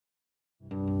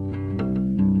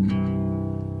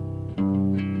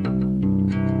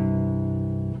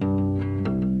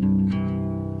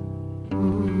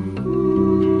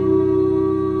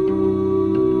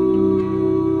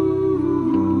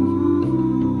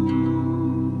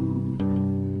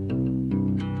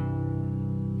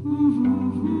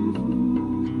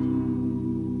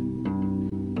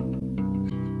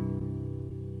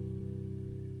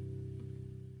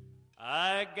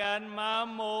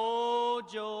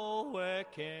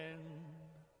working,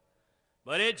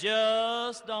 but it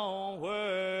just don't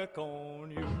work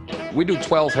on you. We do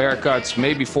 12 haircuts,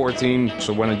 maybe 14,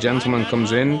 so when a gentleman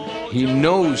comes in, he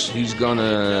knows he's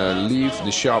gonna leave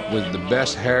the shop with the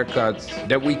best haircut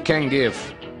that we can give.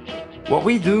 What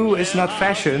we do is not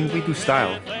fashion, we do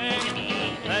style.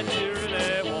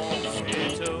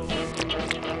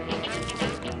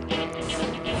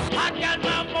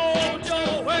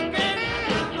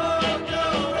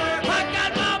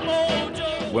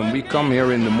 When we come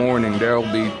here in the morning, there'll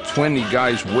be 20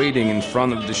 guys waiting in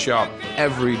front of the shop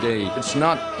every day. It's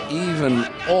not even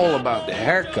all about the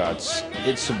haircuts.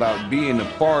 It's about being a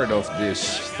part of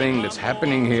this thing that's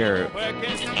happening here.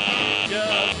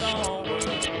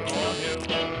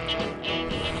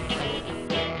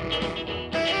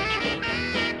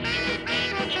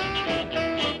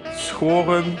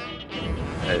 Schorem,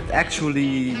 it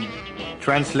actually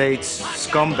translates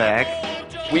scumbag.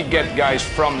 We get guys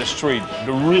from the street,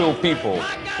 the real people.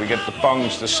 We get the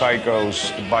punks, the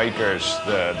psychos, the bikers,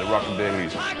 the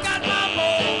rockabillys.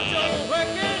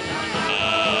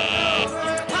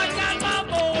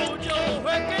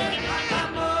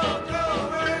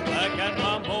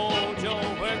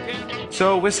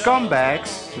 So we're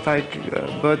scumbags,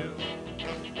 but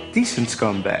decent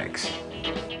scumbags.